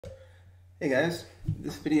Hey guys,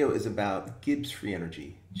 this video is about Gibbs free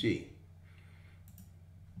energy, G.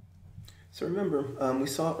 So remember, we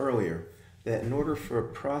saw earlier that in order for a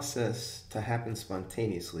process to happen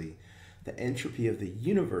spontaneously, the entropy of the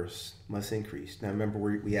universe must increase. Now remember,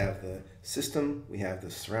 we have the system, we have the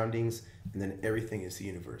surroundings, and then everything is the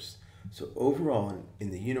universe. So overall, in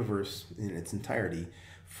the universe, in its entirety,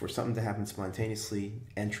 for something to happen spontaneously,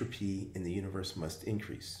 entropy in the universe must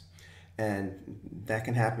increase. And that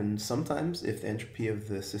can happen sometimes if the entropy of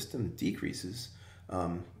the system decreases,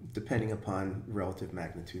 depending upon relative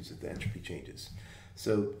magnitudes of the entropy changes.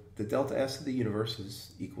 So the delta S of the universe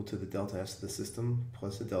is equal to the delta S of the system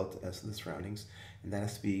plus the delta S of the surroundings, and that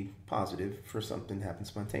has to be positive for something to happen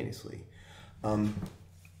spontaneously.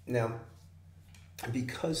 Now,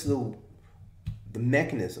 because the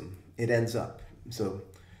mechanism, it ends up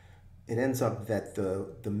that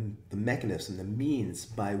the mechanism, the means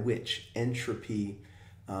by which entropy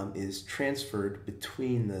is transferred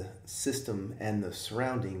between the system and the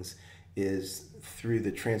surroundings is through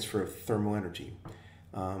the transfer of thermal energy.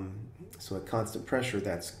 So at constant pressure,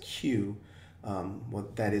 that's Q,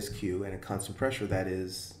 that is Q, and at constant pressure, that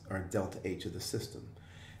is our delta H of the system.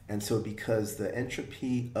 And so because the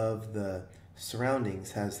entropy of the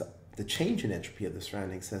surroundings has the change in entropy of the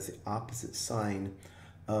surroundings has the opposite sign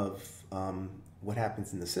of what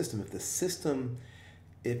happens in the system.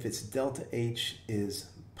 If its delta H is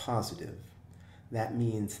positive, that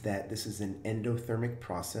means that this is an endothermic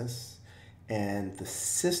process and the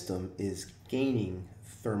system is gaining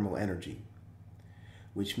thermal energy,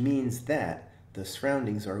 which means that the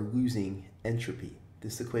surroundings are losing entropy.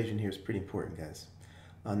 This equation here is pretty important, guys.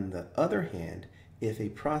 On the other hand, if a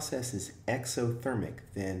process is exothermic,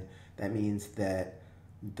 then that means that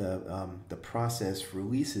the process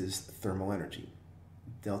releases thermal energy.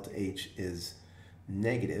 Delta H is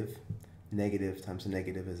negative. Negative times a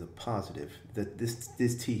negative is a positive.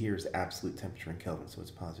 This T here is absolute temperature in Kelvin, so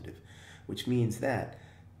it's positive, which means that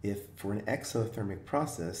if for an exothermic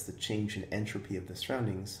process, the change in entropy of the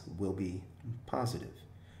surroundings will be positive.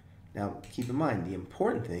 Now, keep in mind, the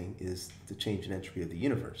important thing is the change in entropy of the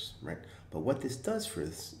universe, right? But what this does for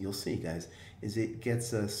us, you'll see, guys, is it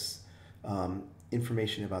gets us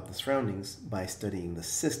information about the surroundings by studying the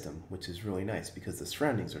system, which is really nice because the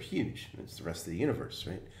surroundings are huge. It's the rest of the universe,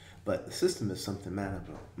 right? But the system is something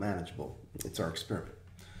manageable. It's our experiment.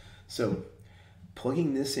 So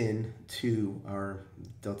plugging this in to our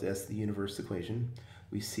delta S of the universe equation,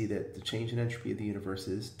 we see that the change in entropy of the universe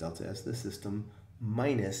is delta S of the system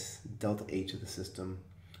minus delta H of the system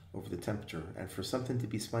over the temperature. And for something to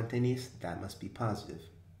be spontaneous, that must be positive.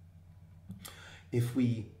 If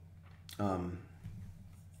we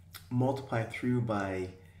multiply through by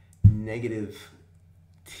negative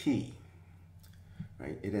T,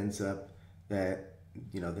 right, it ends up that,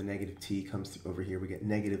 the negative T comes over here. We get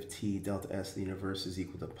negative T delta S of the universe is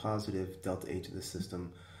equal to positive delta H of the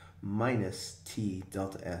system minus T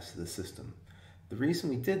delta S of the system. The reason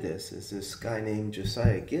we did this is this guy named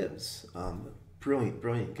Josiah Gibbs,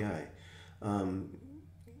 brilliant guy,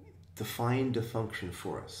 defined a function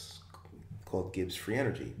for us called Gibbs free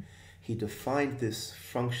energy. He defined this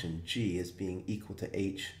function G as being equal to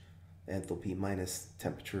H enthalpy minus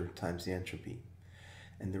temperature times the entropy.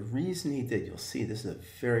 And the reason he did, you'll see this is a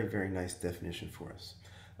very, very nice definition for us.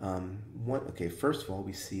 First of all,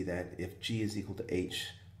 we see that if G is equal to H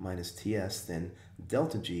minus TS, then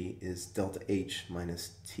delta G is delta H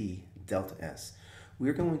minus T delta S.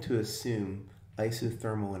 We're going to assume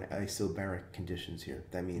isothermal and isobaric conditions here.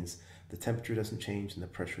 That means the temperature doesn't change and the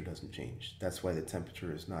pressure doesn't change. That's why the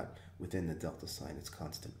temperature is not within the delta sign, it's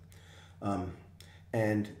constant.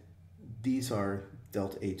 And these are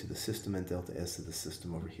delta H of the system and delta S of the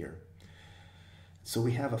system over here. So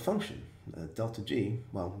we have a function, delta G,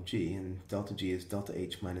 G, and delta G is delta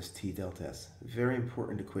H minus T delta S. Very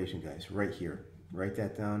important equation, guys, right here. Write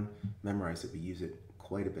that down, memorize it. We use it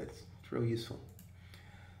quite a bit. It's real useful.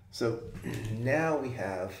 So now we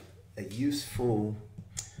have a useful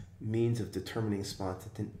means of determining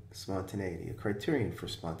spontaneity, a criterion for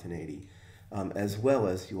spontaneity, as well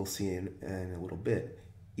as you will see in a little bit,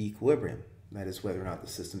 equilibrium. That is whether or not the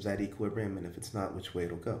system's at equilibrium, and if it's not, which way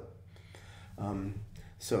it'll go.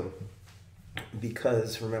 So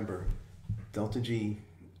because, remember, delta G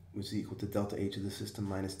was equal to delta H of the system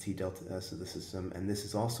minus T delta S of the system, and this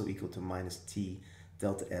is also equal to minus T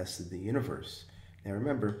delta S of the universe. Now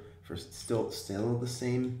remember, for still the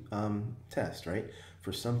same test, right?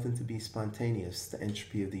 For something to be spontaneous, the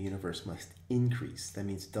entropy of the universe must increase. That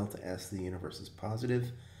means delta S of the universe is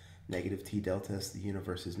positive, negative T delta S of the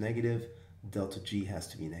universe is negative, delta G has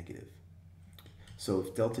to be negative. So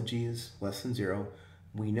if delta G is less than 0,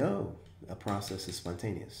 we know a process is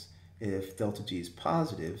spontaneous. If delta G is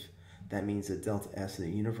positive, that means that delta S in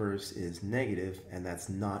the universe is negative, and that's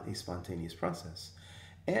not a spontaneous process.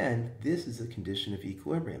 And this is a condition of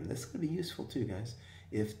equilibrium. This is going to be useful too, guys.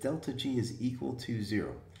 If delta G is equal to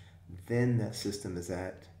 0, then that system is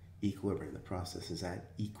at equilibrium. The process is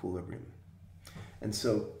at equilibrium. And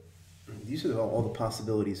so these are all the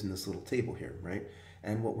possibilities in this little table here, right?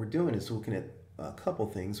 And what we're doing is looking at a couple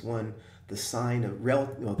things. One, the sign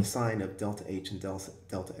of delta H and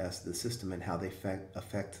delta S of the system and how they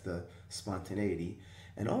affect the spontaneity,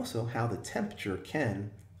 and also how the temperature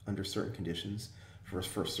can, under certain conditions,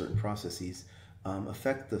 for certain processes,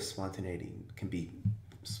 affect the spontaneity. It can be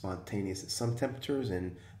spontaneous at some temperatures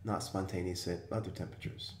and not spontaneous at other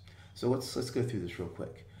temperatures. So let's go through this real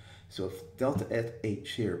quick. So if delta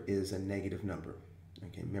H here is a negative number,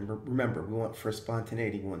 okay, remember we want, for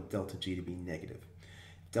spontaneity, we want delta G to be negative.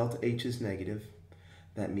 If delta H is negative,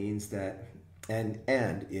 that means that, and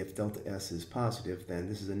if delta S is positive, then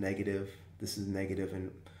this is a negative,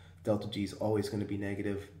 and delta G is always going to be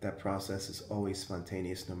negative. That process is always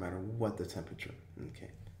spontaneous no matter what the temperature.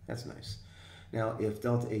 Okay, that's nice. Now, if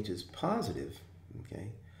delta H is positive, okay,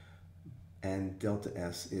 and delta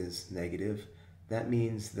S is negative, that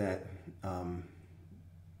means that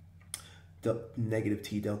negative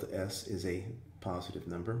T delta S is a positive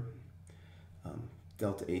number.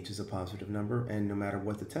 Delta H is a positive number, and no matter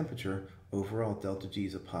what the temperature, overall delta G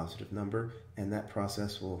is a positive number, and that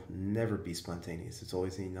process will never be spontaneous. It's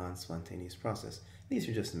always a non-spontaneous process. These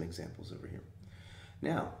are just some examples over here.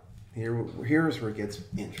 Now, here's where it gets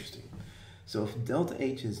interesting. So if delta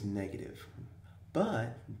H is negative,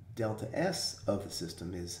 but delta S of the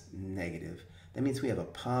system is negative, that means we have a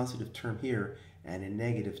positive term here and a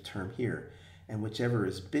negative term here, and whichever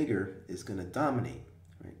is bigger is going to dominate.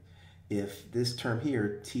 Right? If this term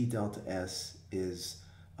here, T delta S, is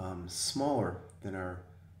smaller than our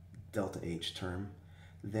delta H term,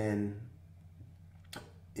 then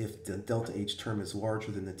if the delta H term is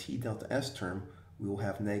larger than the T delta S term, we will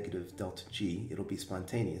have negative delta G. It'll be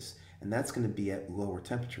spontaneous, and that's going to be at lower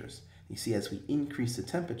temperatures. You see, as we increase the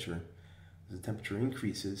temperature, as the temperature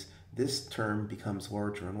increases, this term becomes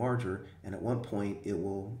larger and larger, and at one point it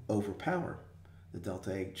will overpower the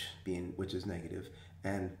delta H, which is negative,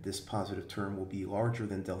 and this positive term will be larger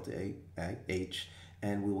than delta H,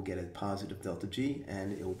 and we will get a positive delta G,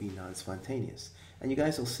 and it will be non-spontaneous. And you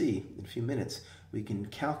guys will see in a few minutes, we can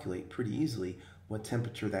calculate pretty easily what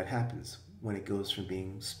temperature that happens when it goes from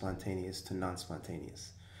being spontaneous to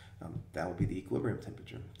non-spontaneous. That will be the equilibrium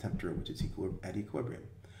temperature which is at equilibrium.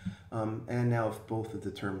 And now if both of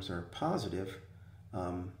the terms are positive,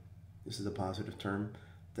 this is a positive term,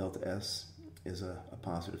 delta S is a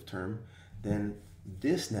positive term, then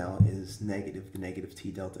this now is negative. The negative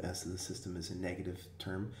T delta S of the system is a negative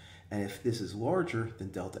term. And if this is larger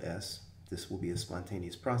than delta S, this will be a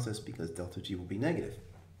spontaneous process because delta G will be negative.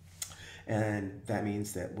 And that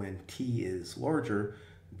means that when T is larger,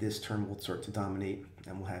 this term will start to dominate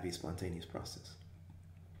and we'll have a spontaneous process.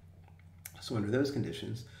 So under those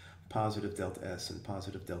conditions, positive delta S and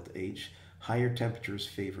positive delta H, higher temperatures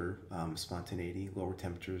favor spontaneity, lower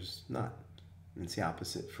temperatures not. And it's the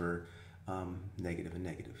opposite for negative and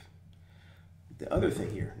negative. The other thing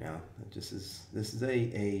here now, this is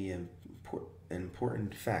an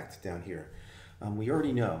important fact down here. We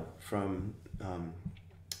already know from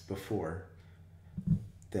before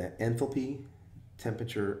that enthalpy,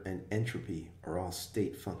 temperature, and entropy are all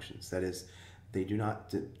state functions. That is, they do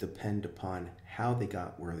not depend upon how they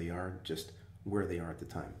got where they are, just where they are at the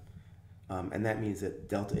time. And that means that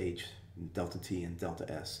delta H, delta T, and delta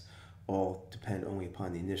S all depend only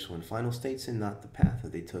upon the initial and final states and not the path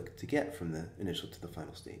that they took to get from the initial to the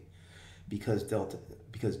final state. Because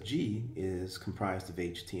G is comprised of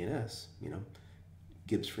H, T, and S,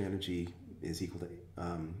 Gibbs free energy is equal to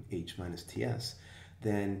H minus TS,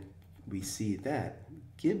 then we see that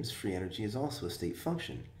Gibbs free energy is also a state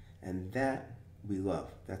function, and that we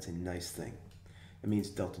love. That's a nice thing. It means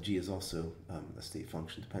delta G is also a state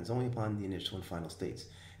function, depends only upon the initial and final states,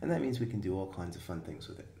 and that means we can do all kinds of fun things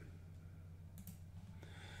with it.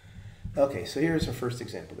 Okay, so here's our first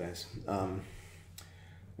example, guys.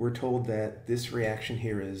 We're told that this reaction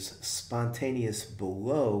here is spontaneous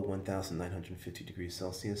below 1950 degrees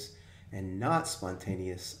Celsius and not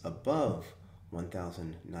spontaneous above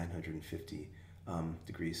 1950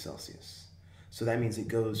 degrees Celsius. So that means it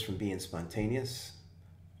goes from being spontaneous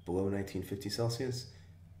below 1950 Celsius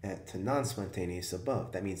to non-spontaneous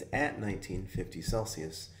above. That means at 1950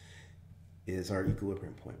 Celsius is our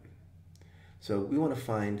equilibrium point. So we want to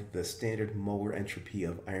find the standard molar entropy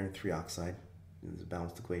of iron 3 oxide. This is a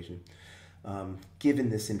balanced equation. given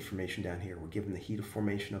this information down here. We're given the heat of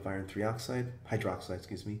formation of iron hydroxide,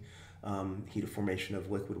 excuse me, heat of formation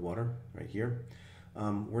of liquid water right here.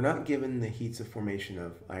 We're not given the heats of formation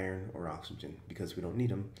of iron or oxygen because we don't need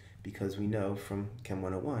them, because we know from Chem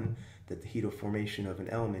 101 that the heat of formation of an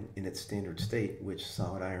element in its standard state, which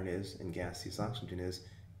solid iron is and gaseous oxygen is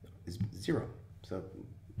zero. So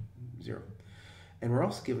 0. And we're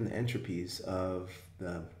also given the entropies of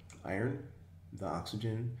the iron, the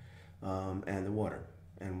oxygen, and the water.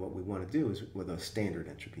 And what we want to do is, with the standard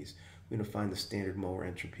entropies, we're going to find the standard molar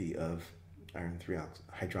entropy of iron 3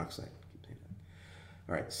 hydroxide.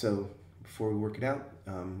 All right, so before we work it out,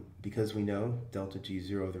 because we know delta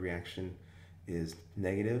G0 of the reaction is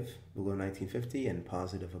negative below 1950 and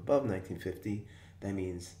positive above 1950, that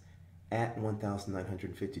means at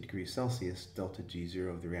 1950 degrees Celsius, delta G0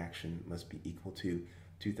 of the reaction must be equal to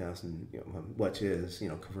 2000, which is,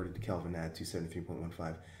 converted to Kelvin, add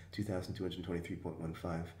 273.15,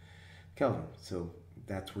 2223.15 Kelvin. So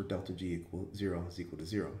that's where delta G0 is equal to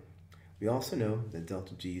 0. We also know that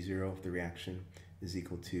delta G0 of the reaction is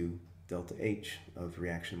equal to delta H of the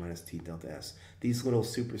reaction minus T delta S. These little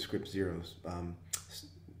superscript zeros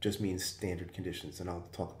just means standard conditions, and I'll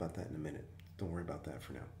talk about that in a minute. Don't worry about that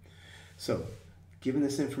for now. So, given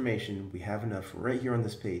this information, we have enough right here on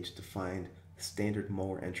this page to find the standard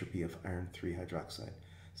molar entropy of iron 3 hydroxide.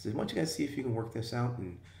 So I want you guys to see if you can work this out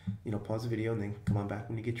and, pause the video and then come on back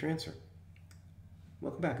when you get your answer.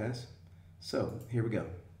 Welcome back, guys. So, here we go.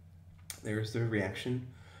 There's the reaction.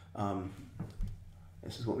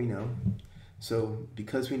 This is what we know. So,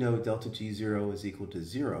 because we know delta G0 is equal to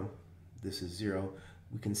 0, this is 0,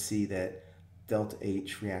 we can see that delta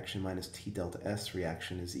H reaction minus T delta S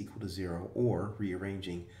reaction is equal to 0, or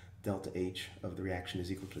rearranging, delta H of the reaction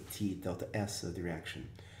is equal to T delta S of the reaction.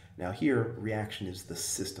 Now here, reaction is the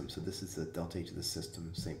system, so this is the delta H of the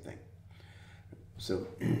system, same thing. So,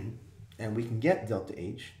 and we can get delta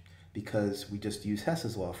H because we just use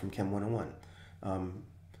Hess's law from Chem 101.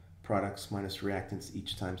 Products minus reactants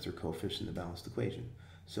each times their coefficient in the balanced equation.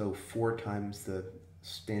 So 4 times the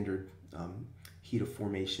standard heat of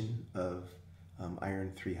formation of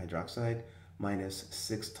iron 3 hydroxide minus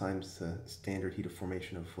 6 times the standard heat of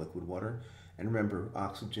formation of liquid water. And remember,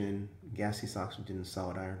 oxygen, gaseous oxygen, and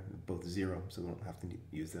solid iron are both 0, so we don't have to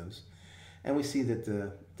use those. And we see that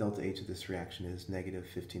the delta H of this reaction is negative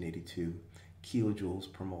 1582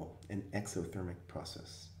 kilojoules per mole, an exothermic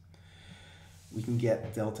process. We can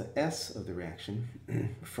get delta S of the reaction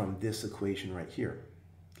from this equation right here.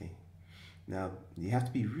 Okay. Now, you have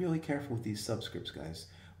to be really careful with these subscripts, guys.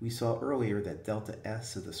 We saw earlier that delta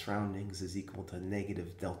S of the surroundings is equal to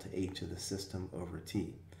negative delta H of the system over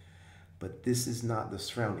T. But this is not the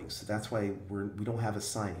surroundings, so that's why we don't have a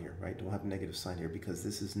sign here, right? Don't have a negative sign here because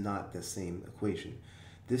this is not the same equation.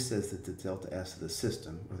 This says that the delta S of the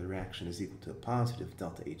system or the reaction is equal to a positive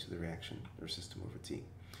delta H of the reaction or system over T.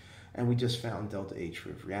 And we just found delta H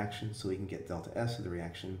of reaction, so we can get delta S of the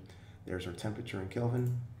reaction. There's our temperature in Kelvin.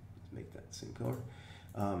 Let's make that the same color.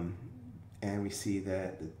 And we see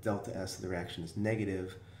that the delta S of the reaction is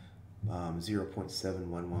negative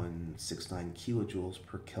 0.71169 kilojoules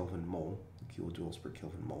per Kelvin mole,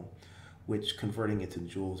 which converting it to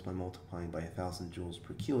joules by multiplying by 1,000 joules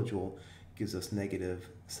per kilojoule gives us negative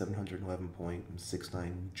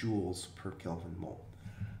 711.69 joules per Kelvin mole.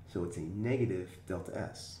 So it's a negative delta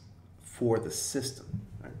S for the system,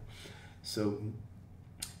 right? So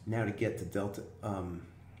now to get the delta,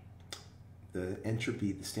 the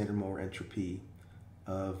entropy, the standard molar entropy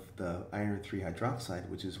of the iron 3 hydroxide,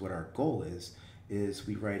 which is what our goal is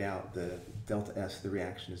we write out the delta S of the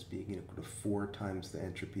reaction as being equal to 4 times the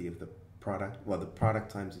entropy of the product, well, the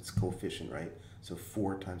product times its coefficient, right? So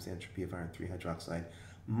 4 times the entropy of iron 3 hydroxide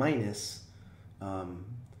minus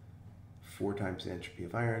 4 times the entropy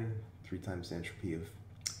of iron, 3 times the entropy of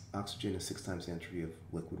oxygen, and 6 times the entropy of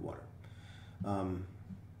liquid water.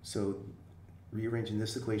 So rearranging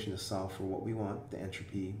this equation to solve for what we want, the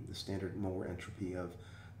entropy, the standard molar entropy of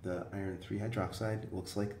the iron 3 hydroxide, it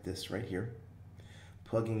looks like this right here.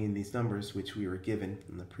 Plugging in these numbers, which we were given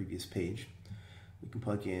on the previous page, we can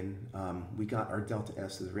plug in, we got our delta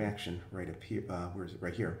S of the reaction right up here, where is it?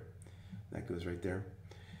 Right here. That goes right there.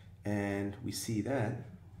 And we see that,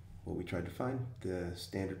 what we tried to find, the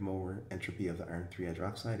standard molar entropy of the iron 3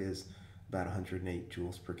 hydroxide is about 108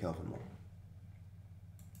 joules per Kelvin mole.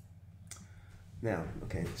 Now,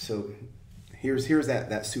 okay, so here's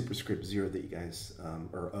that superscript 0 that you guys,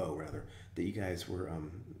 or O rather, that you guys were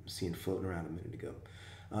seeing floating around a minute ago.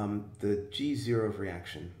 The G0 of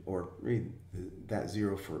reaction, or really that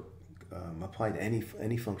 0 for applied to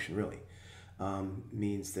any function really,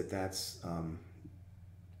 means that that's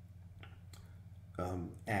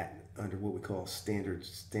under what we call standard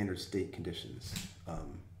state conditions.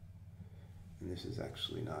 And this is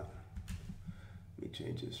actually not. Let me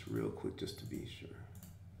change this real quick just to be sure.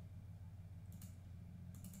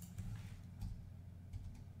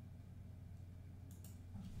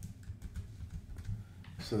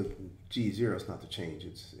 So G0 is not the change.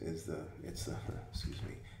 It's excuse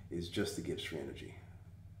me, is just the Gibbs free energy.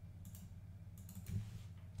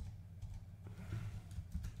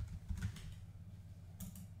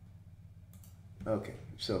 Okay,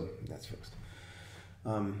 so that's fixed.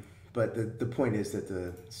 But the point is that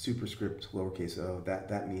the superscript lowercase o,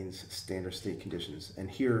 that means standard state conditions. And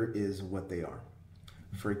here is what they are.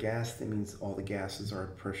 For a gas, that means all the gases are at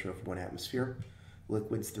a pressure of 1 atmosphere.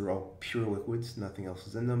 Liquids, they're all pure liquids, nothing else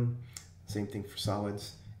is in them. Same thing for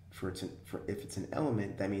solids. If it's an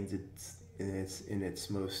element, that means it's in its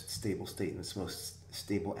most stable state, in its most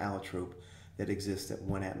stable allotrope that exists at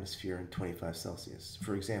 1 atmosphere and 25 Celsius.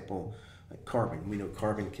 For example, like carbon. We know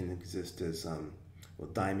carbon can exist as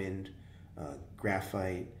diamond,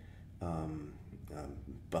 graphite,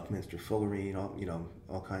 Buckminster fullerene,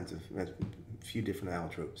 all kinds of a few different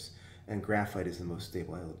allotropes. And graphite is the most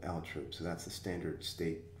stable allotrope, so that's the standard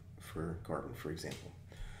state for carbon, for example.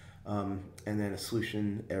 And then a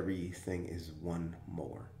solution, everything is 1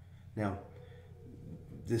 molar. Now,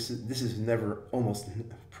 this is never, almost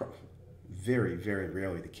very, very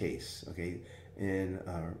rarely the case. Okay, in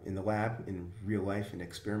the lab, in real life, in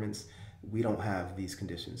experiments, we don't have these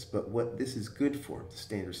conditions. But what this is good for, the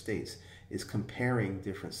standard states, is comparing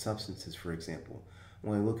different substances. For example,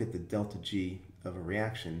 when I look at the delta G of a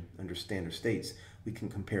reaction under standard states, we can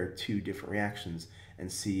compare 2 different reactions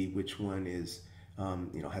and see which one is,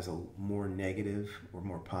 has a more negative or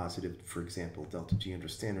more positive, for example, delta G under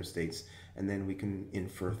standard states, and then we can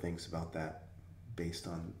infer things about that based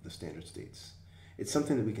on the standard states. It's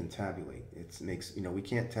something that we can tabulate. It makes, we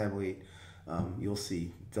can't tabulate, you'll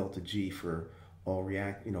see delta G for all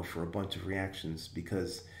for a bunch of reactions,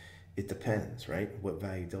 because it depends, right? What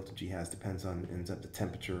value delta G has ends up the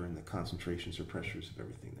temperature and the concentrations or pressures of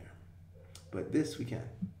everything there. But this we can.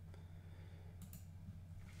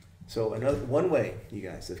 So one way, you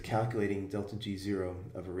guys, of calculating delta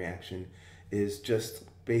G0 of a reaction is just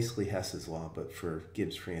basically Hess's law, but for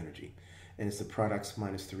Gibbs free energy. And it's the products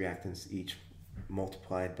minus the reactants, each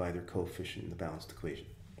multiplied by their coefficient in the balanced equation.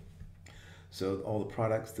 So all the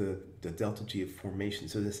products, the delta G of formation,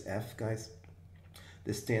 so this F, guys,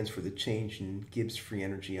 this stands for the change in Gibbs free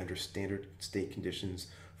energy under standard state conditions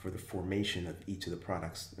for the formation of each of the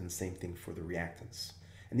products, and the same thing for the reactants.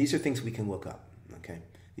 And these are things we can look up, okay?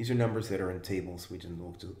 These are numbers that are in tables, we just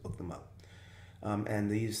look them up. And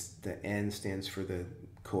the N stands for the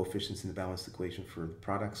coefficients in the balanced equation for the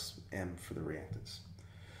products, M for the reactants.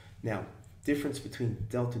 Now, difference between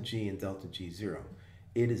delta G and delta G0.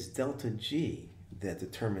 It is delta G that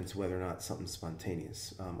determines whether or not something's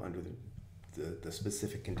spontaneous under the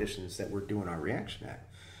specific conditions that we're doing our reaction at.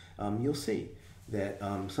 You'll see that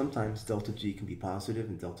sometimes delta G can be positive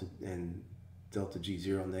and delta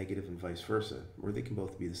G0 negative, and vice versa, or they can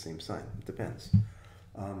both be the same sign. It depends.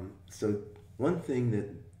 So one thing that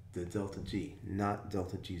the delta G, not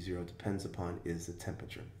delta G0, depends upon is the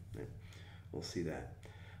temperature. Right? We'll see that.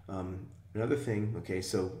 Another thing, okay,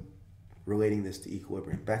 so relating this to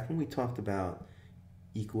equilibrium. Back when we talked about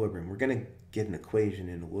equilibrium, we're going to get an equation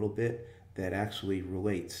in a little bit that actually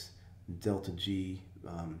relates delta G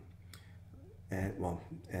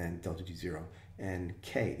and delta G0 and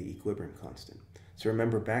K, the equilibrium constant. So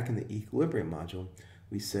remember, back in the equilibrium module,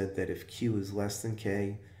 we said that if Q is less than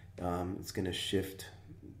K, it's going to shift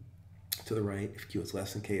to the right. If Q is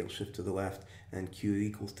less than K, it'll shift to the left, and Q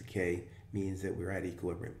equals to K means that we're at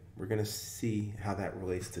equilibrium. We're going to see how that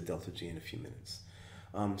relates to delta G in a few minutes.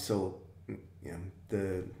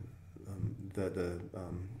 The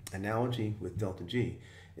analogy with delta G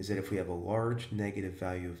is that if we have a large negative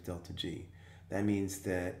value of delta G, that means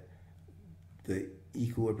that the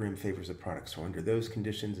equilibrium favors a product. So under those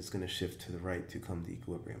conditions, it's going to shift to the right to come to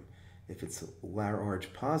equilibrium. If it's a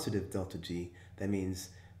large positive delta G, that means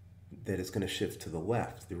that it's going to shift to the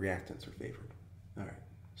left. The reactants are favored. All right,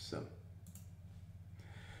 so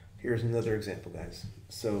here's another example, guys.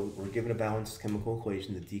 So we're given a balanced chemical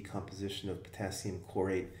equation, the decomposition of potassium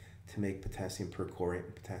chlorate to make potassium perchlorate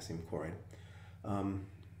and potassium chloride. And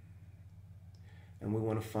we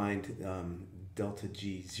want to find delta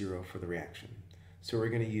G0 for the reaction. So we're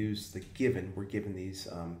going to use we're given these,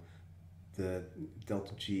 the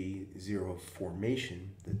delta G0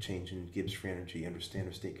 formation, the change in Gibbs free energy under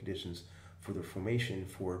standard state conditions for the formation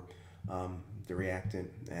for the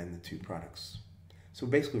reactant and the 2 products. So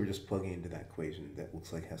basically we're just plugging into that equation that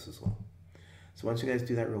looks like Hess's law. So why don't you guys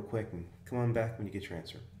do that real quick and come on back when you get your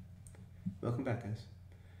answer. Welcome back, guys.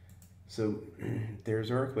 So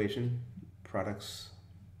there's our equation, products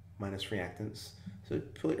minus reactants. So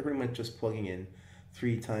pretty much just plugging in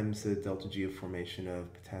 3 times the delta G of formation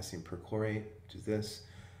of potassium perchlorate, which is this,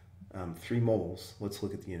 3 moles. Let's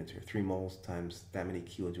look at the units here. 3 moles times that many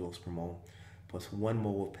kilojoules per mole, plus 1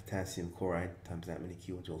 mole of potassium chloride times that many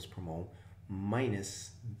kilojoules per mole,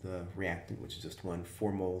 minus the reactant, which is just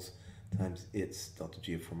 4 moles times its delta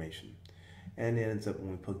G of formation. And it ends up,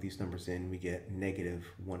 when we plug these numbers in, we get negative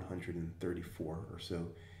 134 or so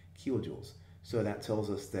kilojoules. So that tells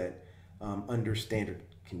us that under standard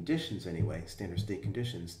conditions anyway, standard state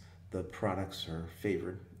conditions, the products are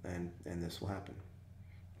favored, and this will happen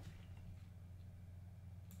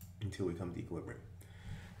until we come to equilibrium.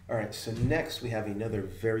 All right, so next we have another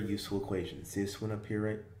very useful equation. See this one up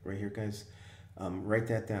here, right here, guys? Write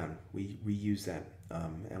that down. We use that,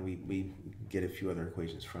 and we get a few other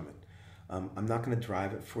equations from it. I'm not going to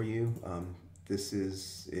drive it for you. This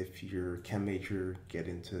is if your chem major, get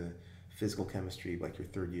into physical chemistry, like your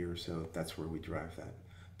 3rd year or so, that's where we derive that.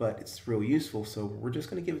 But it's real useful, so we're just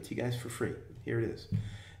going to give it to you guys for free. Here it is.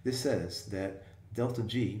 This says that delta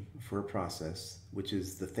G for a process, which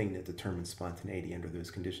is the thing that determines spontaneity under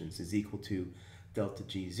those conditions, is equal to delta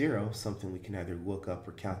G0, something we can either look up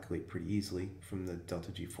or calculate pretty easily from the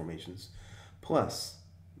delta G formations, plus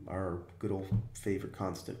our good old favorite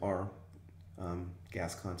constant R,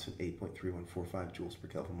 gas constant 8.3145 joules per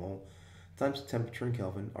Kelvin mole, times the temperature in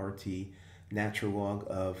Kelvin, RT, natural log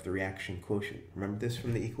of the reaction quotient. Remember this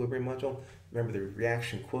from the equilibrium module? Remember the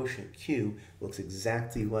reaction quotient, Q, looks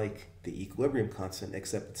exactly like the equilibrium constant,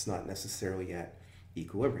 except it's not necessarily at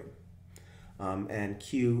equilibrium. And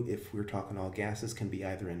Q, if we're talking all gases, can be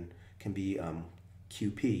either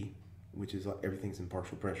QP, which is everything's in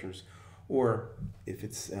partial pressures, or if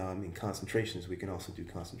it's in concentrations, we can also do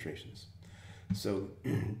concentrations. So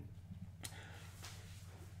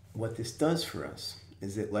what this does for us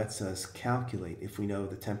is it lets us calculate, if we know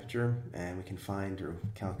the temperature, and we can find or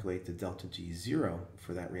calculate the delta G0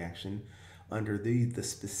 for that reaction under the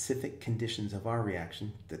specific conditions of our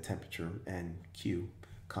reaction, the temperature and Q,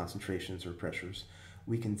 concentrations or pressures,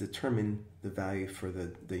 we can determine the value for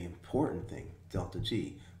the important thing, delta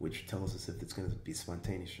G, which tells us if it's going to be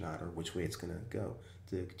spontaneous or not, or which way it's going to go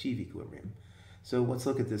to achieve equilibrium. So let's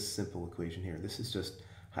look at this simple equation here. This is just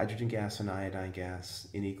hydrogen gas and iodine gas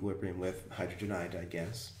in equilibrium with hydrogen iodide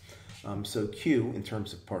gas. So Q, in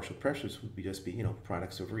terms of partial pressures, would just be,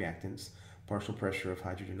 products of reactants, partial pressure of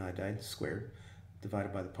hydrogen iodide squared,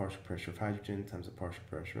 divided by the partial pressure of hydrogen times the partial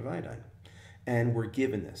pressure of iodine. And we're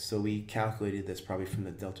given this, so we calculated this probably from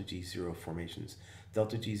the delta G0 formations.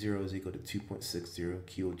 Delta G0 is equal to 2.60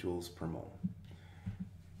 kilojoules per mole.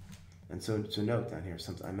 And so note down here,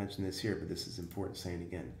 I mentioned this here, but this is important saying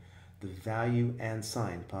again. The value and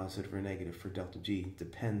sign, positive or negative, for delta G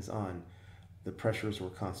depends on the pressures or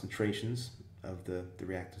concentrations of the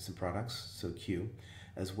reactants and products, so Q,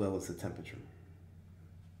 as well as the temperature.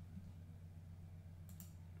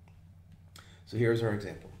 So here's our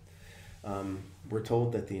example. We're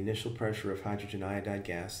told that the initial pressure of hydrogen iodide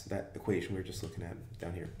gas, that equation we were just looking at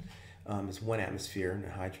down here, is 1 atmosphere,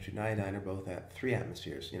 and hydrogen and iodine are both at 3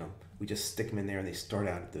 atmospheres. We just stick them in there and they start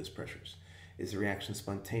out at those pressures. Is the reaction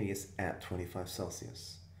spontaneous at 25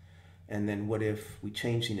 Celsius? And then what if we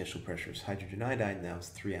change the initial pressures? Hydrogen iodide now is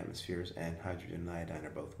 3 atmospheres and hydrogen and iodine are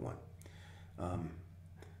both 1.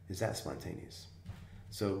 Is that spontaneous?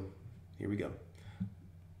 So here we go.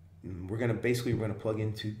 We're going to plug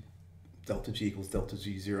into delta G equals delta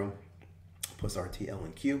G0 plus RT, L,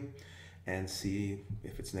 and Q and see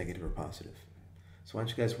if it's negative or positive. So why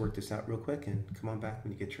don't you guys work this out real quick and come on back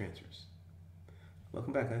when you get your answers.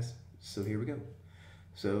 Welcome back, guys. So here we go.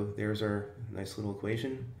 So there's our nice little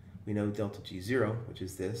equation. We know delta G0, which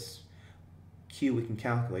is this. Q we can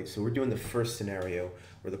calculate. So we're doing the first scenario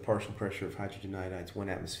where the partial pressure of hydrogen iodide is 1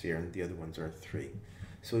 atmosphere and the other ones are 3.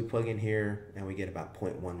 So we plug in here and we get about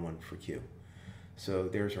 0.11 for Q. So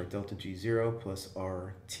there's our delta G0 plus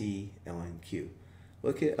RT, L, and Q.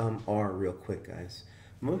 Look at R real quick, guys.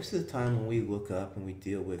 Most of the time when we look up and we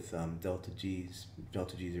deal with delta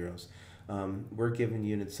G0s, we're given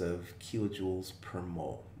units of kilojoules per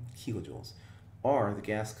mole. Kilojoules. R, the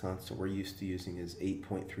gas constant we're used to using, is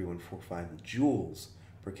 8.3145 joules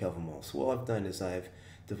per Kelvin mole. So all I've done is I've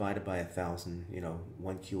divided by 1,000,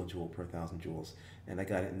 1 kilojoule per 1,000 joules, and I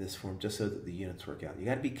got it in this form just so that the units work out. You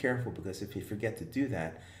got to be careful, because if you forget to do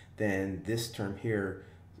that, then this term here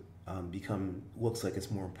looks like it's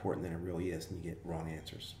more important than it really is, and you get wrong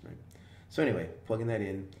answers, right? So anyway, plugging that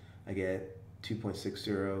in, I get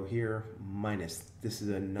 2.60 here minus, this is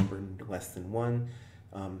a number less than 1,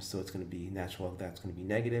 so it's going to be natural log, that's going to be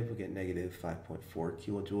negative. We get negative 5.4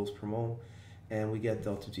 kilojoules per mole, and we get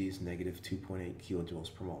delta G is negative 2.8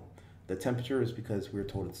 kilojoules per mole. The temperature is because we're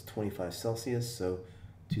told it's 25 Celsius, so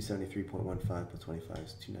 273.15 plus 25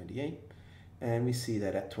 is 298. And we see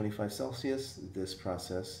that at 25 Celsius, this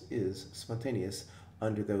process is spontaneous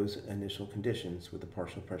under those initial conditions, with the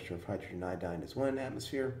partial pressure of hydrogen iodine is 1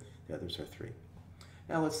 atmosphere, the others are 3.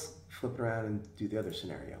 Now let's flip it around and do the other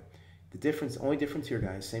scenario. The difference, only difference here,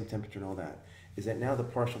 guys, same temperature and all that, is that now the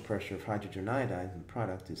partial pressure of hydrogen iodine in the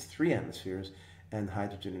product is 3 atmospheres, and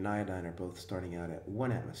hydrogen and iodine are both starting out at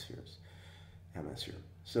 1 atmosphere.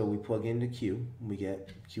 So we plug into Q, we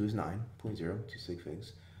get Q is 9.0, 2 sig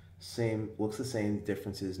figs. Same, looks the same, the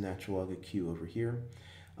difference is natural log of Q over here.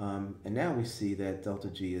 And now we see that delta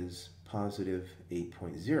G is positive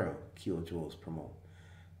 8.0 kilojoules per mole.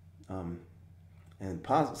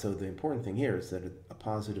 So the important thing here is that a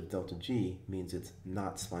positive delta G means it's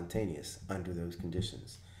not spontaneous under those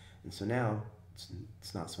conditions. And so now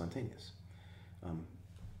it's not spontaneous.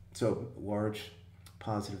 So large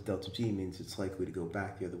positive delta G means it's likely to go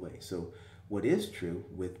back the other way. So what is true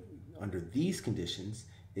under these conditions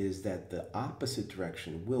is that the opposite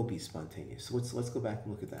direction will be spontaneous. So let's go back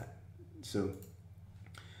and look at that. So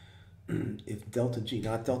if delta G,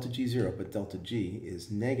 not delta G0, but delta G is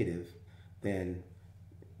negative, then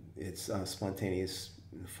it's spontaneous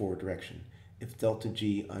in the forward direction. If delta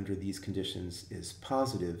G under these conditions is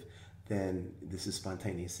positive, then this is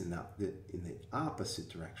spontaneous in the opposite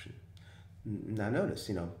direction. Now notice,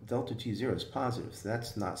 delta G0 is positive, so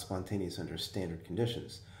that's not spontaneous under standard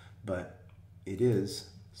conditions, but it is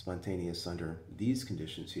spontaneous under these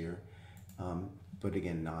conditions here, but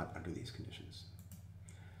again, not under these conditions.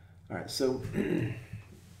 All right, so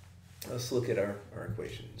let's look at our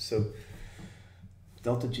equation. So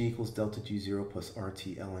delta G equals delta G0 plus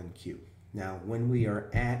RT ln Q. Now, when we are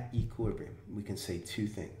at equilibrium, we can say two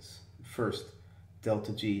things. First,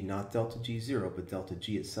 delta G, not delta G0, but delta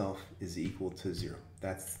G itself is equal to 0.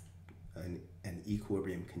 That's an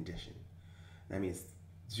equilibrium condition. That means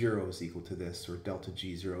 0 is equal to this, or delta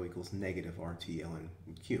G0 equals negative RT ln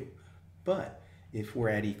Q. But if we're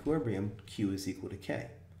at equilibrium, Q is equal to K.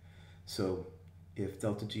 So if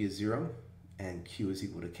delta G is 0 and Q is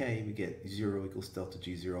equal to K, we get 0 equals delta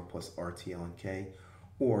G0 plus RT ln K,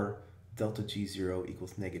 or delta G0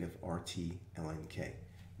 equals negative RT ln K.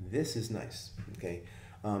 This is nice, okay?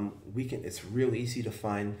 It's real easy to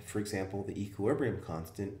find, for example, the equilibrium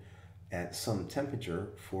constant at some temperature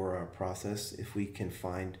for a process if we can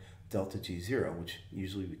find delta G0, which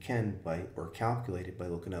usually we can calculate it by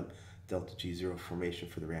looking up delta G0 formation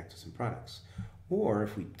for the reactants and products. Or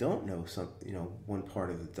if we don't know one part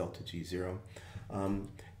of the delta G0,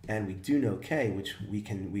 and we do know K, which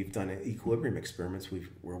we've done equilibrium experiments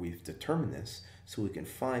where we've determined this, so we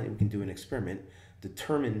can do an experiment,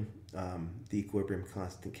 determine the equilibrium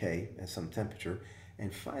constant K at some temperature,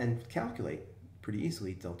 and calculate pretty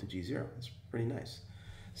easily delta G0. It's pretty nice.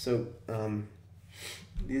 So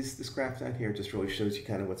this graph down here just really shows you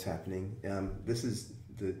kind of what's happening. This is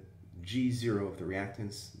the G0 of the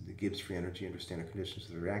reactants, the Gibbs free energy under standard conditions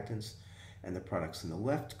of the reactants, and the products. And the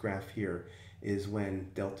left graph here is when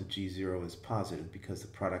delta G0 is positive, because the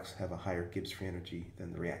products have a higher Gibbs free energy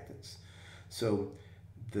than the reactants. So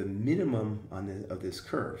the minimum of this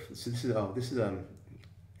curve, so this is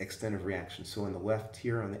extent of reaction. So on the left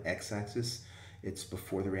here on the x-axis, it's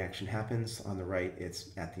before the reaction happens. On the right, it's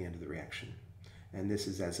at the end of the reaction. And this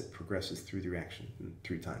is as it progresses through the reaction,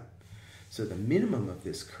 through time. So the minimum of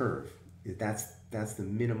this curve, that's the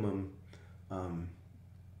minimum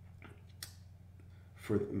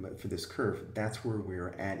for this curve. That's where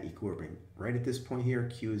we're at equilibrium. Right at this point here,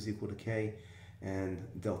 Q is equal to K, and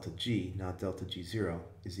delta G, not delta G0,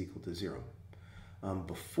 is equal to 0.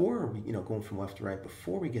 Before we, going from left to right,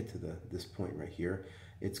 before we get to this point right here,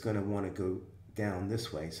 it's going to want to go down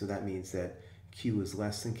this way. So that means that Q is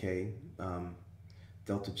less than K,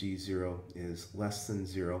 delta G0 is less than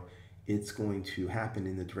 0. It's going to happen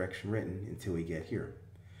in the direction written until we get here.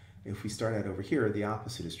 If we start out over here, the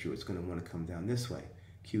opposite is true. It's going to want to come down this way.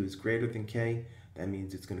 Q is greater than K. That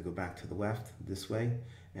means it's going to go back to the left this way,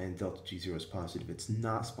 and delta G0 is positive. It's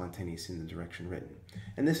not spontaneous in the direction written.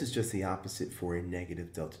 And this is just the opposite for a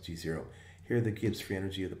negative delta G0. Here, the Gibbs free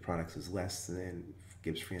energy of the products is less than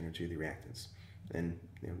Gibbs free energy of the reactants. And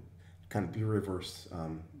kind of the reverse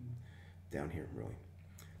down here, really.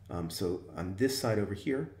 So on this side over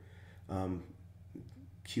here,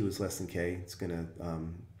 Q is less than K. It's going to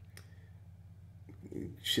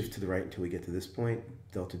shift to the right until we get to this point.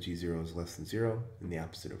 Delta G0 is less than 0, and the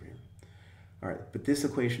opposite over here. All right, but this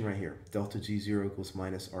equation right here, delta G0 equals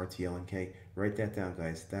minus RTL and K, write that down,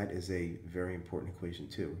 guys. That is a very important equation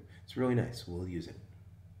too. It's really nice. We'll use it.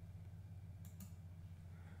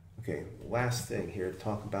 Okay, last thing here to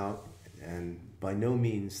talk about, and by no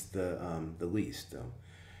means the least, though,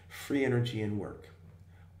 free energy and work.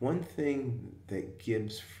 One thing that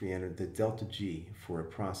Gibbs free energy, the delta G for a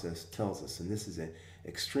process tells us, and this is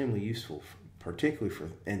extremely useful, particularly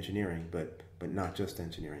for engineering, but not just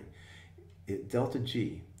engineering. Delta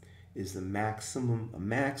G is the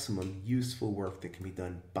maximum useful work that can be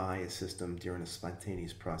done by a system during a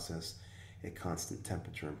spontaneous process at constant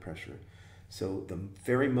temperature and pressure. So the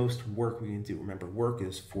very most work we can do, remember, work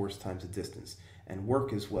is force times the distance, and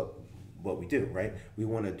work is what we do, right? We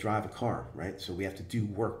want to drive a car, right? So we have to do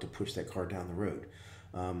work to push that car down the road.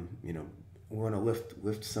 We want to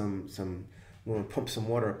lift some we want to pump some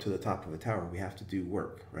water up to the top of a tower. We have to do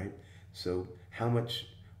work, right? So how much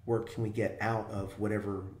work can we get out of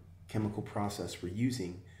whatever chemical process we're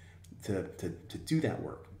using to do that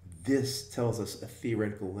work? This tells us a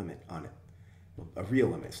theoretical limit on it. A real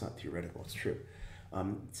limit. It's not theoretical. It's true.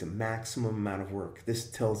 It's a maximum amount of work. This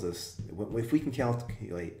tells us, if we can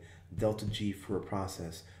calculate delta G for a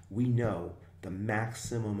process, we know the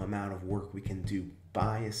maximum amount of work we can do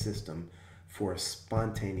by a system for a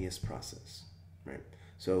spontaneous process, right?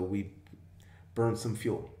 So we burn some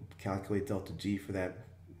fuel, calculate delta G for that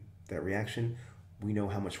reaction. We know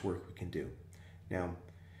how much work we can do. Now,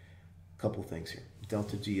 a couple things here.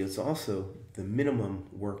 Delta G is also the minimum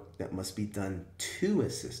work that must be done to a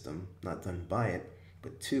system, not done by it,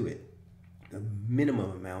 but to it. The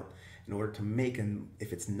minimum amount in order to make,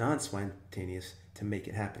 if it's non-spontaneous, to make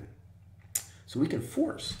it happen. So we can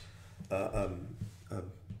force a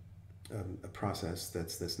process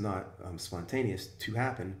that's not spontaneous to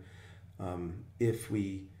happen if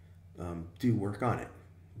we do work on it.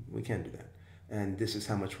 We can do that. And this is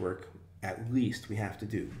how much work at least we have to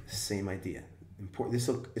do. Same idea. This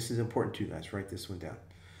is important too, guys. Write this one down.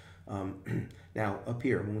 Now, up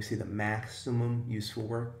here, when we say the maximum useful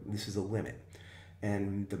work, this is a limit.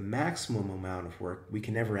 And the maximum amount of work we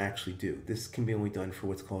can never actually do. This can be only done for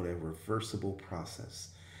what's called a reversible process.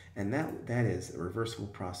 And that is, a reversible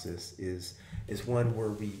process is one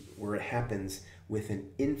where it happens with an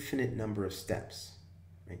infinite number of steps.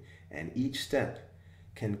 Right? And each step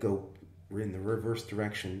can go in the reverse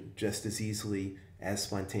direction just as easily as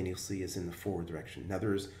spontaneously as in the forward direction. Now,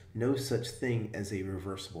 there is no such thing as a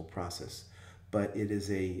reversible process, but it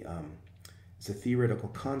is it's a theoretical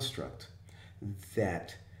construct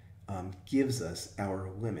that gives us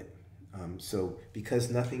our limit. So because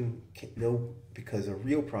because a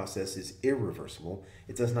real process is irreversible,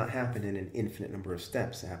 it does not happen in an infinite number of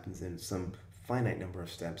steps. It happens in some finite number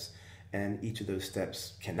of steps, and each of those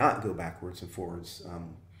steps cannot go backwards and forwards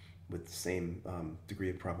with the same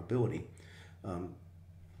degree of probability.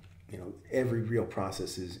 Every real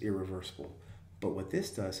process is irreversible. But what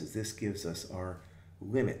this does is this gives us our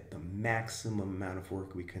limit, the maximum amount of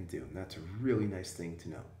work we can do. And that's a really nice thing to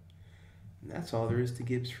know. And that's all there is to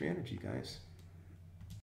Gibbs free energy, guys.